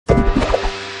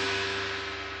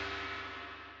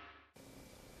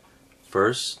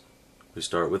First, we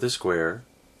start with a square,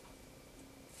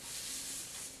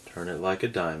 turn it like a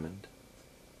diamond,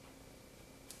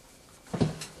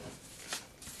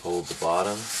 fold the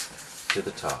bottom to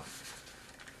the top.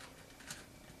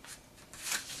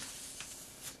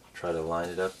 Try to line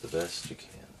it up the best you can.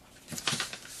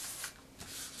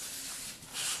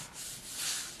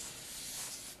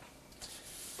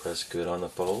 Press good on the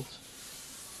folds.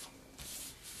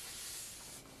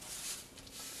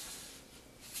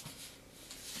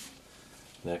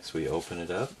 Next we open it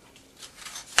up,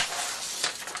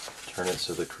 turn it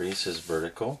so the crease is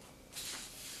vertical.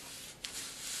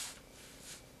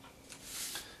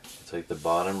 Take the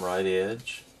bottom right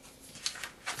edge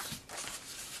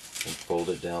and fold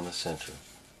it down the center.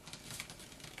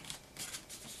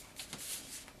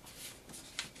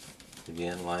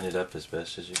 Again, line it up as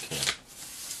best as you can.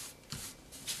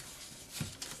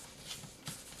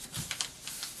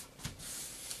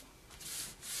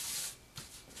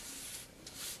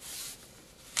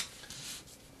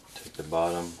 Take the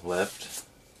bottom left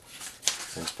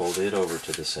and fold it over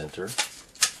to the center.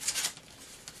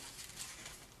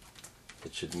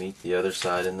 It should meet the other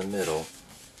side in the middle,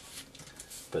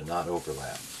 but not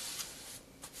overlap.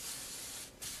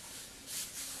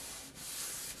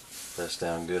 Press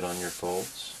down good on your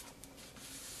folds.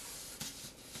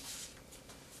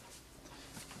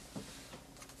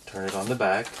 Turn it on the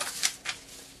back.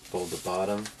 Fold the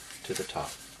bottom to the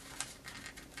top.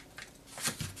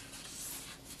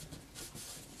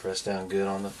 Press down good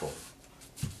on the fold.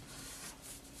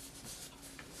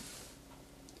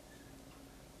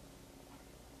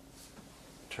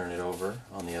 Turn it over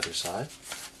on the other side.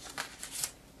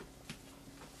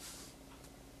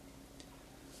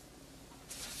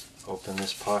 Open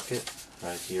this pocket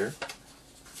right here,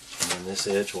 and then this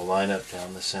edge will line up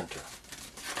down the center.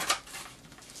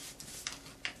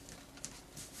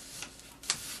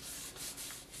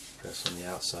 Press on the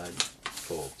outside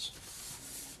folds.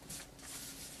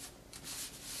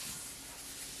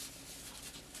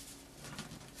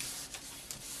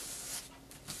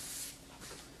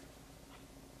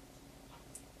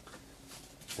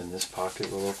 Then this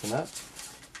pocket will open up,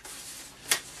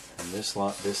 and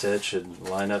this edge should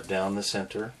line up down the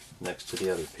center next to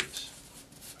the other piece.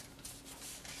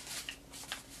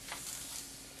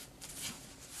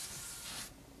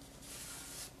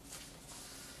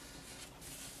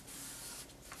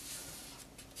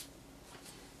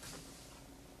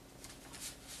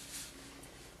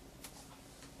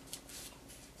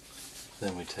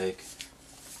 Then we take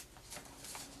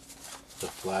the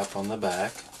flap on the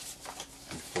back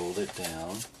and fold it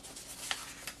down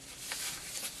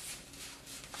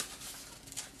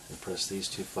and press these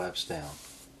two flaps down.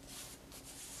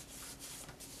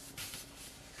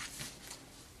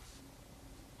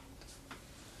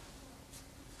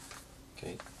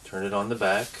 Okay, turn it on the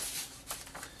back,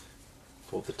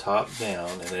 fold the top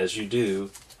down, and as you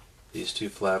do, these two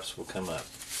flaps will come up,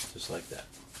 just like that.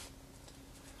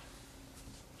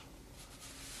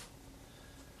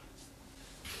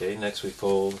 Okay, next we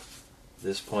fold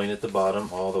this point at the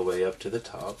bottom all the way up to the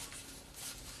top.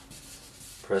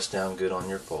 Press down good on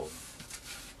your fold.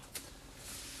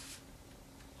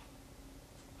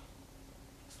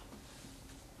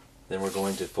 Then we're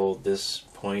going to fold this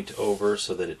point over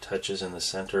so that it touches in the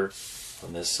center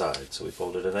on this side. So we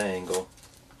fold it at an angle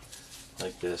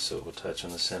like this so it will touch on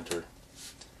the center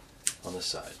on the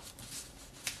side.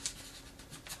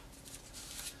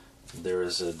 There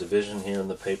is a division here in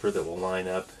the paper that will line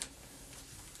up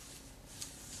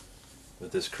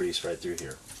with this crease right through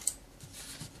here.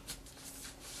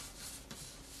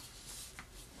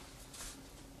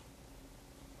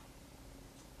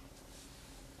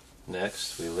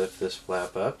 Next, we lift this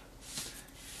flap up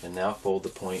and now fold the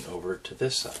point over to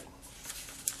this side.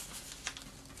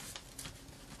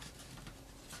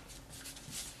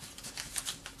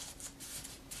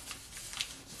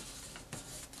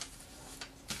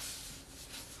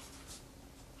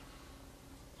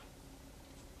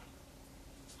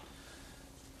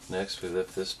 Next, we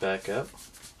lift this back up.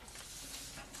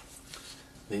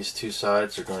 These two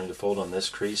sides are going to fold on this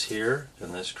crease here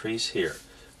and this crease here.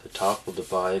 The top will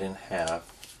divide in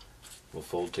half, will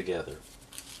fold together.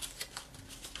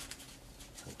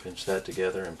 And pinch that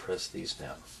together and press these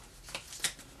down.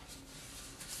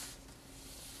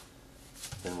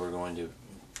 Then we're going to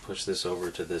push this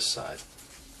over to this side.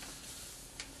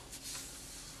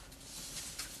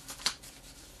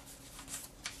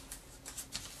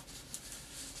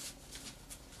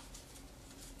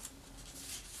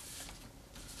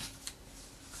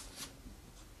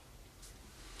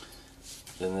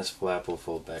 Then this flap will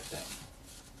fold back down.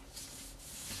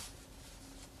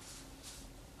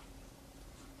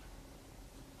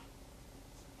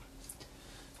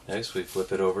 Next we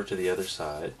flip it over to the other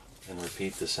side and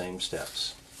repeat the same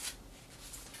steps.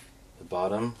 The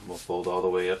bottom will fold all the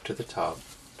way up to the top.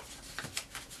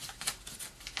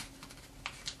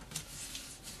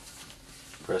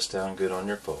 Press down good on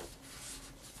your fold.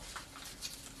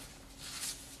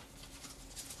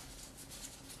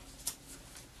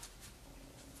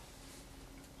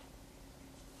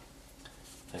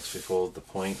 Next we fold the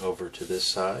point over to this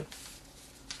side.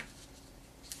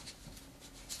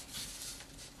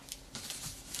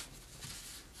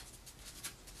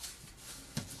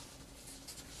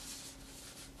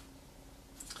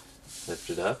 Lift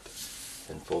it up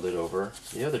and fold it over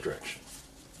the other direction.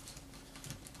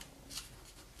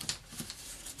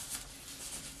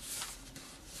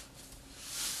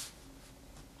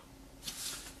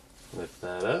 Lift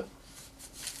that up.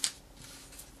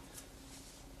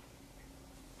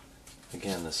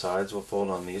 Again, the sides will fold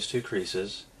on these two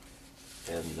creases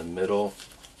and the middle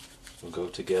will go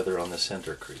together on the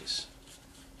center crease.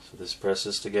 So this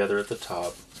presses together at the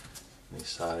top and these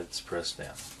sides press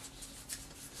down.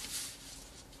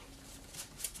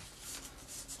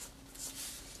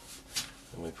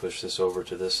 And we push this over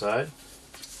to this side.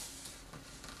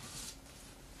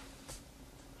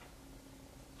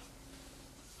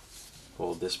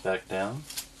 Fold this back down.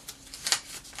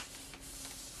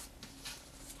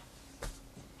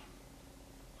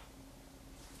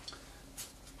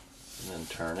 And then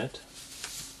turn it.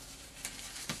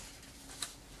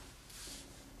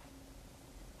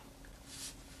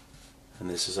 And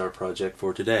this is our project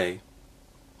for today,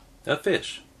 a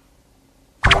fish.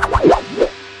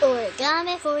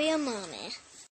 Origami for your mommy.